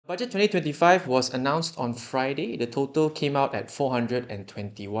Budget 2025 was announced on Friday. The total came out at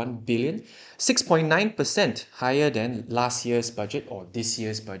 421 billion, 6.9% higher than last year's budget or this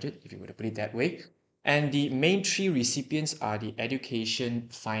year's budget, if you were to put it that way. And the main three recipients are the Education,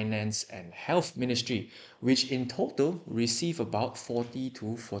 Finance, and Health Ministry, which in total receive about 40 to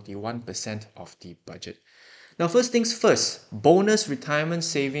 41% of the budget. Now, first things first, bonus retirement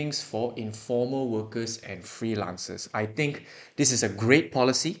savings for informal workers and freelancers. I think this is a great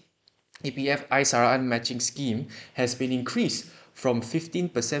policy. EPF i-Saraan matching scheme has been increased from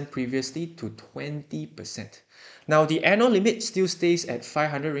 15% previously to 20%. Now, the annual limit still stays at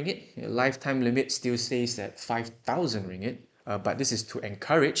 500 ringgit. The lifetime limit still stays at 5,000 ringgit. But this is to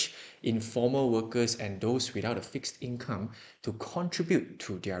encourage informal workers and those without a fixed income to contribute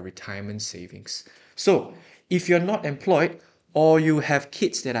to their retirement savings. So, if you're not employed or you have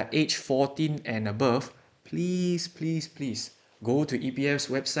kids that are age 14 and above, please go to EPF's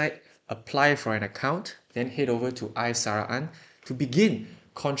website, apply for an account, then head over to i-Saraan to begin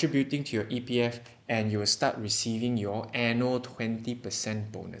contributing to your EPF, and you will start receiving your annual 20%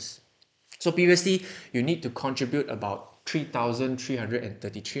 bonus. So previously, you need to contribute about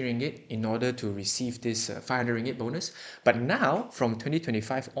 3,333 ringgit in order to receive this 500 ringgit bonus. But now, from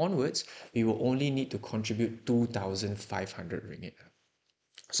 2025 onwards, we will only need to contribute 2,500 ringgit.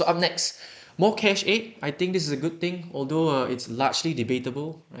 So up next, more cash aid. I think this is a good thing, although it's largely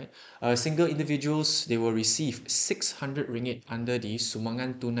debatable, right? Single individuals, they will receive 600 ringgit under the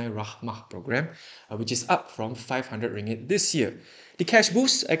Sumbangan Tunai Rahmah program, which is up from 500 ringgit this year. The cash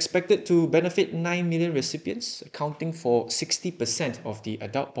boost expected to benefit 9 million recipients, accounting for 60% of the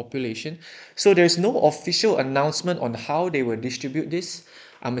adult population. So there's no official announcement on how they will distribute this.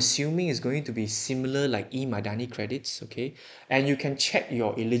 I'm assuming it's going to be similar like e-Madani credits, okay? And you can check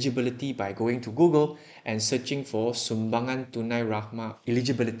your eligibility by going to Google and searching for Sumbangan Tunai Rahmah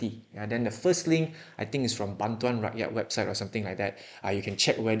eligibility. Yeah, then the first link, I think, is from Bantuan Rakyat website or something like that. You can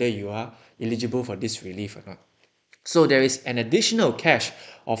check whether you are eligible for this relief or not. So there is an additional cash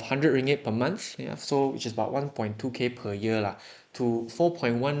of 100 ringgit per month, yeah, so which is about 1.2k per year lah, to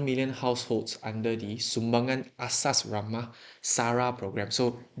 4.1 million households under the Sumbangan Asas Ramah SARA program.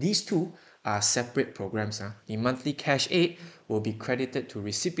 So these two are separate programs. The monthly cash aid will be credited to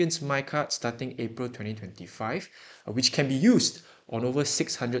recipients' MyCard starting April 2025, which can be used on over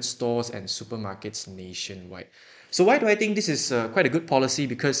 600 stores and supermarkets nationwide. So why do I think this is quite a good policy?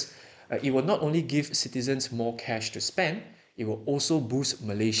 Because it will not only give citizens more cash to spend, it will also boost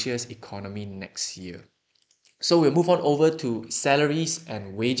Malaysia's economy next year. So we'll move on over to salaries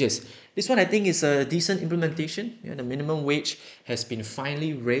and wages. This one I think is a decent implementation. Yeah, the minimum wage has been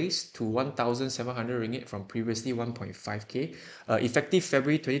finally raised to 1,700 ringgit from previously 1.5k, effective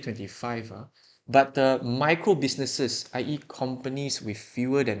February 2025. But the micro businesses, i.e. companies with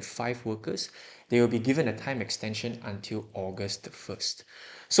fewer than 5 workers, they will be given a time extension until August 1st.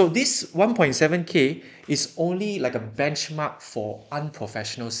 So this 1.7k is only like a benchmark for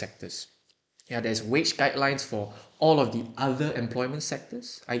unprofessional sectors. Yeah, there's wage guidelines for all of the other employment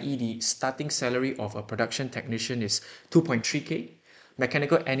sectors, i.e. the starting salary of a production technician is 2.3k,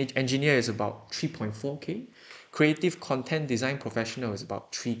 mechanical engineer is about 3.4k, creative content design professional is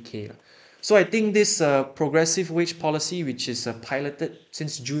about 3k. So I think this progressive wage policy, which is piloted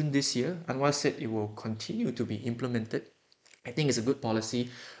since June this year, Anwar said it will continue to be implemented. I think it's a good policy.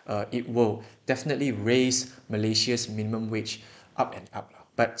 It will definitely raise Malaysia's minimum wage up and up.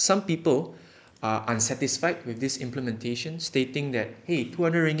 But some people are unsatisfied with this implementation, stating that, hey,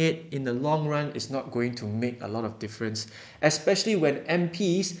 200 ringgit in the long run is not going to make a lot of difference, especially when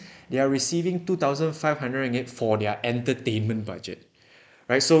MPs, they are receiving 2,500 ringgit for their entertainment budget.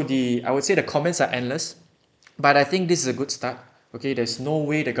 Right? So I would say the comments are endless, but I think this is a good start. Okay, there's no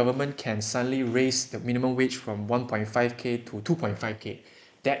way the government can suddenly raise the minimum wage from 1.5k to 2.5k.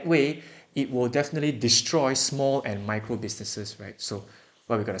 That way, it will definitely destroy small and micro businesses, right? So,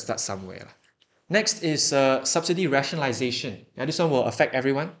 well, we got to start somewhere. Next is subsidy rationalization. Now, this one will affect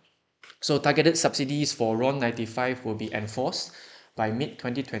everyone. So targeted subsidies for RON 95 will be enforced by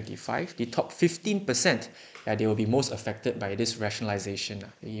mid-2025. The top 15%, they will be most affected by this rationalization.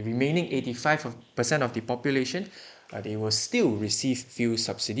 The remaining 85% of the population, they will still receive few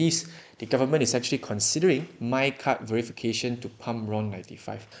subsidies. The government is actually considering MyCard verification to pump RON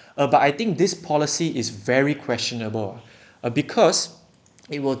 95. But I think this policy is very questionable because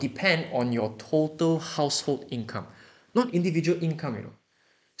it will depend on your total household income, not individual income.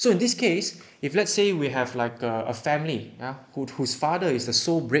 So in this case, if let's say we have like a family, whose father is the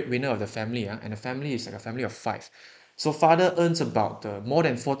sole breadwinner of the family, and the family is like a family of 5. So father earns about more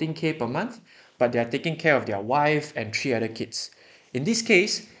than 14k per month, but they are taking care of their wife and 3 other kids. In this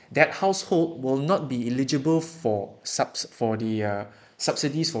case, that household will not be eligible for the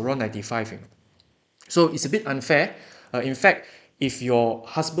subsidies for RON 95. So it's a bit unfair. In fact, if your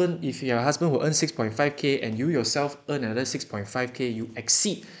husband who earns 6.5K and you yourself earn another 6.5K, you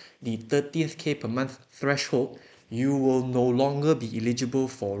exceed the 30th K per month threshold, you will no longer be eligible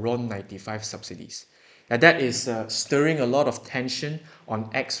for RON 95 subsidies. Now that is stirring a lot of tension on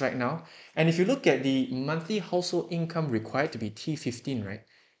X right now. And if you look at the monthly household income required to be T15, right,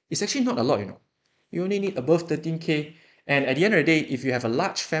 it's actually not a lot, You only need above 13K. And at the end of the day, if you have a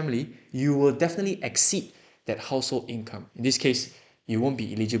large family, you will definitely exceed that household income. In this case, you won't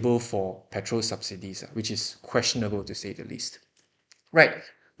be eligible for petrol subsidies, which is questionable to say the least. Right,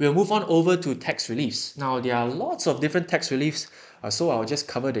 we'll move on over to tax reliefs. Now, there are lots of different tax reliefs, so I'll just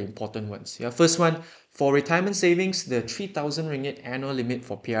cover the important ones. Yeah, first one, for retirement savings, the 3,000 ringgit annual limit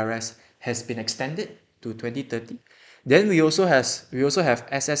for PRS has been extended to 2030. Then we also have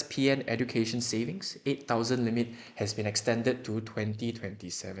SSPN education savings, 8,000 limit has been extended to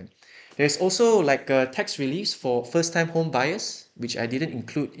 2027. There's also like tax reliefs for first-time home buyers, which I didn't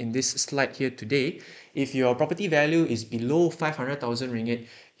include in this slide here today. If your property value is below 500,000 ringgit,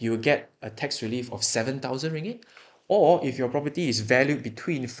 you will get a tax relief of 7,000 ringgit. Or if your property is valued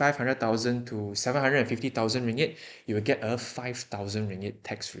between 500,000 to 750,000 ringgit, you will get a 5,000 ringgit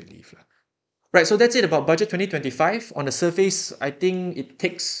tax relief. Right, so that's it about budget 2025. On the surface, I think it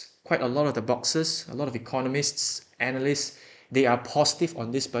ticks quite a lot of the boxes. A lot of economists, analysts, they are positive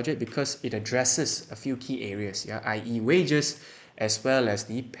on this budget because it addresses a few key areas, yeah, i.e. wages, as well as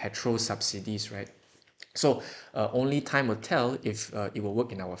the petrol subsidies, right? So only time will tell if it will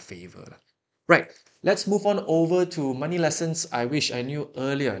work in our favor. Right, let's move on over to money lessons I wish I knew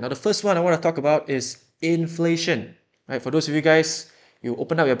earlier. Now, the first one I want to talk about is inflation. Right, for those of you guys, you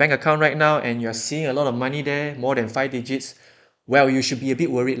open up your bank account right now and you're seeing a lot of money there, more than 5 digits. Well, you should be a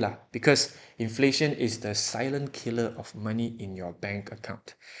bit worried lah, because inflation is the silent killer of money in your bank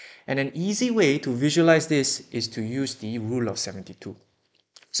account. And an easy way to visualize this is to use the rule of 72.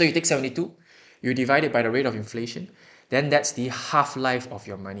 So you take 72, you divide it by the rate of inflation, then that's the half-life of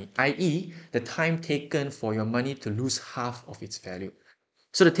your money, i.e. the time taken for your money to lose half of its value.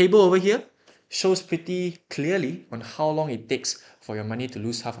 So the table over here shows pretty clearly on how long it takes for your money to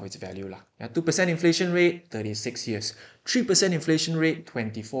lose half of its value. 2% inflation rate, 36 years. 3% inflation rate,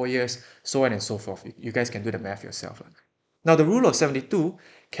 24 years, so on and so forth. You guys can do the math yourself. Now, the rule of 72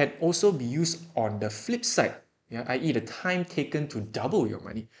 can also be used on the flip side, i.e. the time taken to double your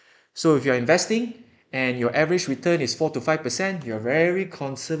money. So if you're investing and your average return is 4 to 5%, you're a very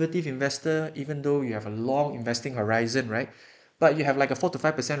conservative investor, even though you have a long investing horizon, right? But you have like a 4 to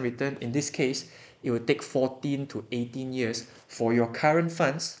 5% return. In this case, it will take 14 to 18 years for your current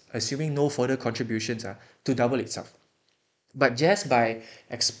funds, assuming no further contributions, to double itself. But just by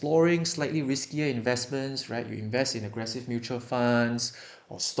exploring slightly riskier investments, right? You invest in aggressive mutual funds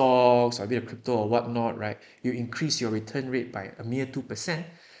or stocks or a bit of crypto or whatnot, right? You increase your return rate by a mere 2%.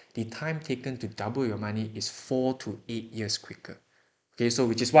 The time taken to double your money is 4 to 8 years quicker. Okay, so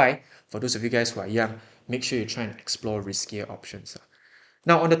which is why, for those of you guys who are young, make sure you try and explore riskier options.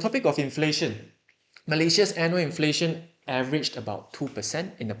 Now, on the topic of inflation, Malaysia's annual inflation averaged about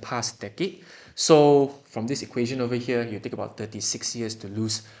 2% in the past decade. So from this equation over here, you take about 36 years to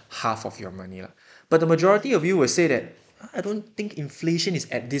lose half of your money. But the majority of you will say that, I don't think inflation is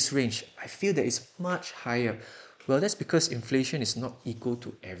at this range. I feel that it's much higher. Well, that's because inflation is not equal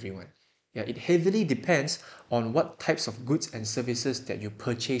to everyone. Yeah, it heavily depends on what types of goods and services that you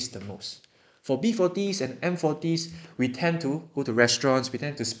purchase the most. For B40s and M40s, we tend to go to restaurants, we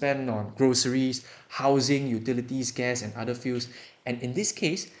tend to spend on groceries, housing, utilities, gas, and other fuels. And in this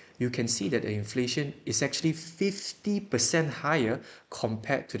case, you can see that the inflation is actually 50% higher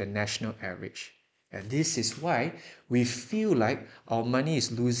compared to the national average. And this is why we feel like our money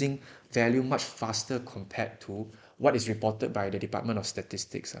is losing value much faster compared to what is reported by the Department of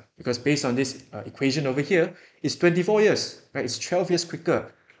Statistics. Because based on this equation over here, it's 24 years, right? It's 12 years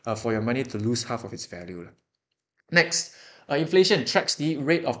quicker for your money to lose half of its value. Next, inflation tracks the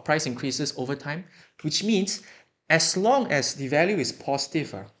rate of price increases over time, which means as long as the value is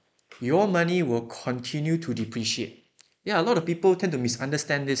positive, your money will continue to depreciate. Yeah, a lot of people tend to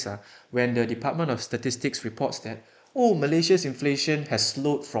misunderstand this when the Department of Statistics reports that, oh, Malaysia's inflation has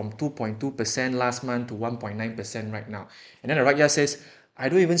slowed from 2.2% last month to 1.9% right now. And then the rakyat says, I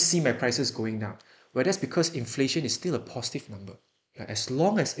don't even see my prices going down. Well, that's because inflation is still a positive number. As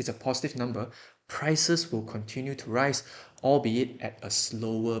long as it's a positive number, prices will continue to rise, albeit at a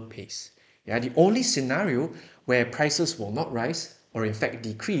slower pace. Yeah, the only scenario where prices will not rise, or in fact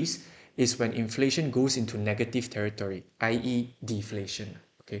decrease, is when inflation goes into negative territory, i.e. deflation.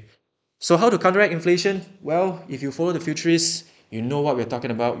 Okay. So how to counteract inflation? Well, if you follow the futurists, you know what we're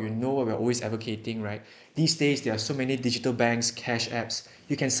talking about, you know what we're always advocating, right? These days, there are so many digital banks, cash apps.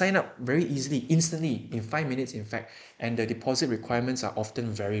 You can sign up very easily, instantly, in 5 minutes, in fact, and the deposit requirements are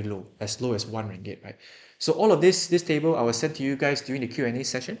often very low, as low as 1 ringgit, right? So all of this table, I will send to you guys during the Q&A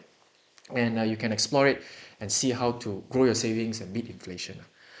session, and you can explore it and see how to grow your savings and beat inflation.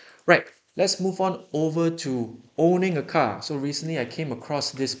 Right, let's move on over to owning a car. So recently I came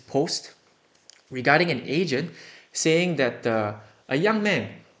across this post regarding an agent saying that a young man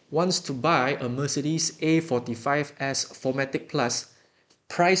wants to buy a Mercedes A45S 4MATIC Plus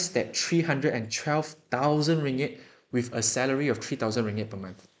priced at 312,000 ringgit with a salary of 3,000 ringgit per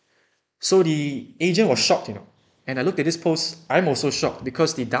month. So the agent was shocked, and I looked at this post, I'm also shocked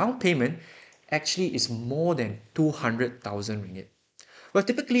because the down payment actually is more than 200,000 ringgit. Well,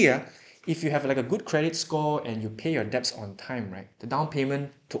 typically, if you have like a good credit score and you pay your debts on time, right, the down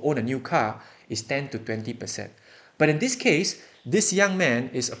payment to own a new car is 10 to 20%. But in this case, this young man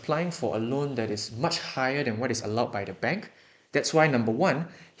is applying for a loan that is much higher than what is allowed by the bank. That's why number one,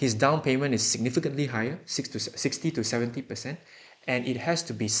 his down payment is significantly higher, 60 to 70%, and it has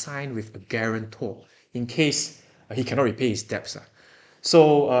to be signed with a guarantor in case he cannot repay his debts.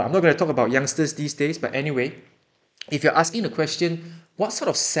 So I'm not going to talk about youngsters these days, but anyway, if you're asking the question, what sort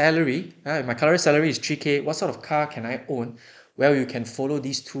of salary, my current salary is 3K, what sort of car can I own? Well, you can follow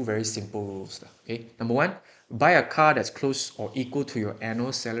these two very simple rules. Okay, number one, buy a car that's close or equal to your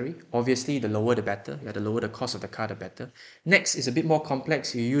annual salary. Obviously, the lower the better. Yeah, the lower the cost of the car, the better. Next is a bit more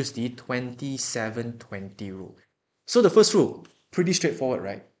complex. You use the 27-20 rule. So the first rule, pretty straightforward,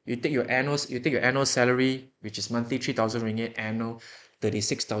 right? You take your annual salary, which is monthly 3,000 ringgit, annual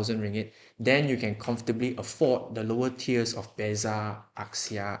 36,000 ringgit, then you can comfortably afford the lower tiers of Beza,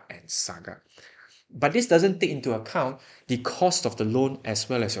 Axia, and Saga. But this doesn't take into account the cost of the loan as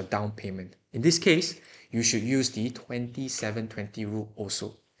well as your down payment. In this case, you should use the 27-20 rule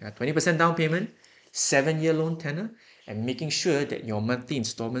also. 20% down payment, 7-year loan tenor, and making sure that your monthly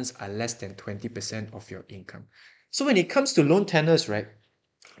installments are less than 20% of your income. So when it comes to loan tenors, right,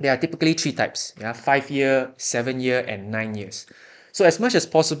 there are typically three types, 5-year, 7-year, and 9 years. So as much as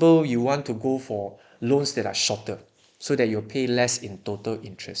possible, you want to go for loans that are shorter so that you'll pay less in total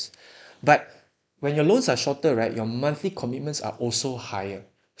interest. But when your loans are shorter, right, your monthly commitments are also higher.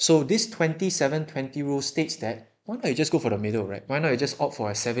 So this 27-20 rule states that why not you just go for the middle, right? Why not you just opt for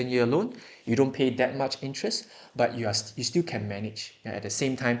a 7-year loan? You don't pay that much interest, but you still can manage, at the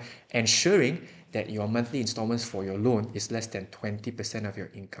same time ensuring that your monthly installments for your loan is less than 20% of your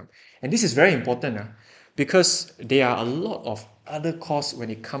income. And this is very important because there are a lot of other costs when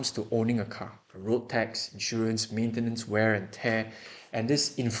it comes to owning a car: road tax, insurance, maintenance, wear and tear, and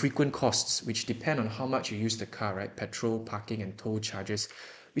this infrequent costs which depend on how much you use the car, right? Petrol, parking, and toll charges,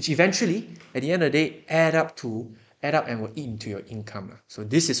 which eventually at the end of the day add up and will eat into your income. So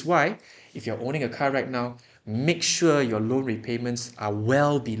this is why if you're owning a car right now, make sure your loan repayments are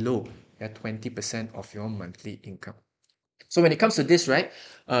well below 20% of your monthly income. So when it comes to this, right,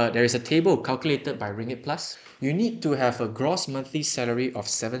 there is a table calculated by Ringgit Plus. You need to have a gross monthly salary of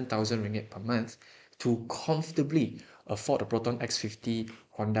 7,000 ringgit per month to comfortably afford a Proton X50,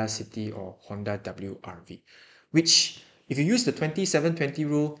 Honda City, or Honda WRV. Which, if you use the 27-20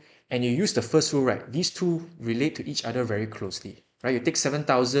 rule and you use the first rule, right, these two relate to each other very closely. Right, you take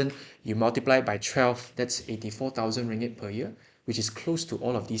 7,000, you multiply it by 12, that's 84,000 ringgit per year, which is close to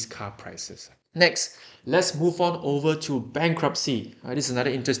all of these car prices. Next, let's move on over to bankruptcy. This is another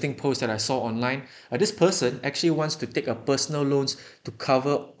interesting post that I saw online. This person actually wants to take a personal loans to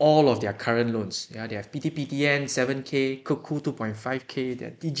cover all of their current loans. They have PTPTN 7K, Kuku 2.5K,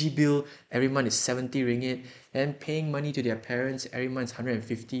 their DG bill every month is 70 ringgit, and paying money to their parents every month is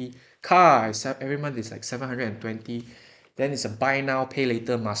 150. Car every month is like 720. Then it's a buy now, pay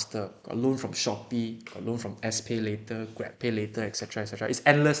later master. Got loan from Shopee, got loan from S Pay later, Grab Pay later, etc. etc. It's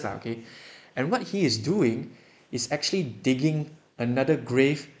endless, okay? And what he is doing is actually digging another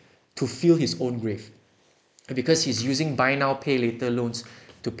grave to fill his own grave, because he's using buy now pay later loans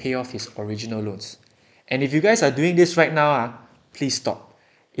to pay off his original loans. And if you guys are doing this right now, please stop.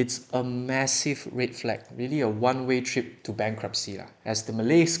 It's a massive red flag, really a one-way trip to bankruptcy. As the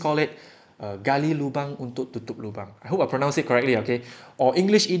Malays call it, gali lubang untuk tutup lubang. I hope I pronounced it correctly, okay? Or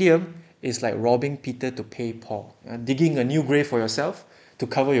English idiom is like robbing Peter to pay Paul. Digging a new grave for yourself to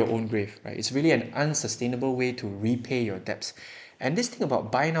cover your own grave, right? It's really an unsustainable way to repay your debts. And this thing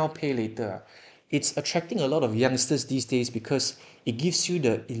about buy now, pay later, it's attracting a lot of youngsters these days because it gives you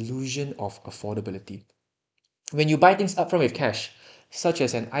the illusion of affordability. When you buy things upfront with cash, such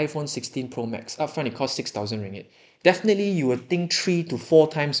as an iPhone 16 Pro Max, upfront it costs 6,000 ringgit. definitely you will think 3 to 4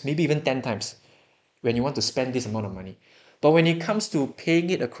 times, maybe even 10 times when you want to spend this amount of money. But when it comes to paying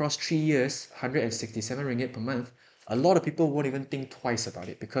it across 3 years, 167 ringgit per month, a lot of people won't even think twice about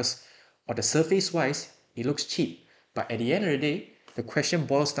it because on the surface wise, it looks cheap. But at the end of the day, the question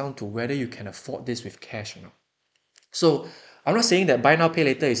boils down to whether you can afford this with cash or not. So I'm not saying that buy now, pay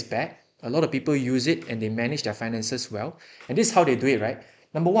later is bad. A lot of people use it and they manage their finances well. And this is how they do it, right?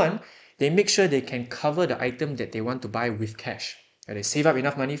 Number one, they make sure they can cover the item that they want to buy with cash. They save up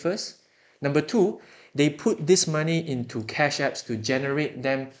enough money first. Number two, they put this money into cash apps to generate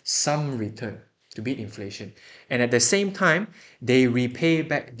them some return to beat inflation. And at the same time, they repay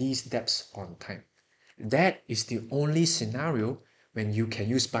back these debts on time. That is the only scenario when you can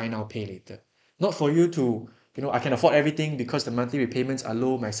use buy now, pay later. Not for you to, I can afford everything because the monthly repayments are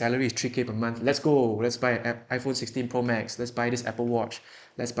low, my salary is 3K per month. Let's go, let's buy an iPhone 16 Pro Max, let's buy this Apple Watch,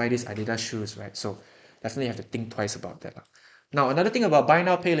 let's buy this Adidas shoes, right? So definitely have to think twice about that. Now, another thing about buy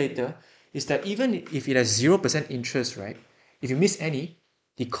now, pay later is that even if it has 0% interest, right? If you miss any,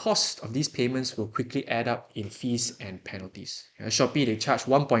 the cost of these payments will quickly add up in fees and penalties. Shopee, they charge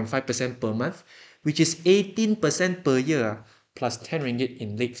 1.5% per month, which is 18% per year, plus 10 ringgit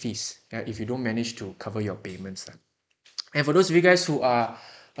in late fees if you don't manage to cover your payments. And for those of you guys who are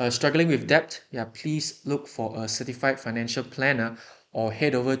struggling with debt, please look for a certified financial planner or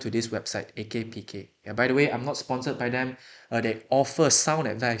head over to this website, AKPK. By the way, I'm not sponsored by them. They offer sound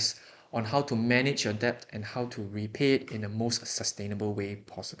advice on how to manage your debt and how to repay it in the most sustainable way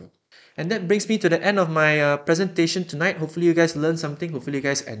possible. And that brings me to the end of my presentation tonight. Hopefully you guys learned something. Hopefully you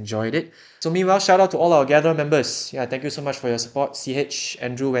guys enjoyed it. So meanwhile, shout out to all our Gather members. Thank you so much for your support. CH,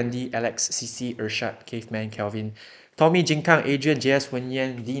 Andrew, Wendy, Alex, CC, Urshad, Caveman, Kelvin, Tommy, Jinkang, Adrian, JS,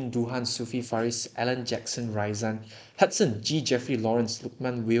 Wenyan, Dean, Duhan, Sufi, Faris, Alan, Jackson, Raizan, Hudson, G, Jeffrey, Lawrence,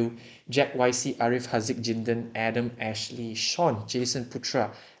 Lukman, Will, Jack, YC, Arif, Hazik, Jindan, Adam, Ashley, Sean, Jason,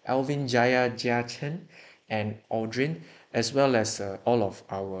 Putra, Alvin, Jaya, Jia Chen, and Aldrin, as well as all of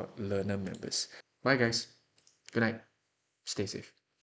our learner members. Bye guys. Good night. Stay safe.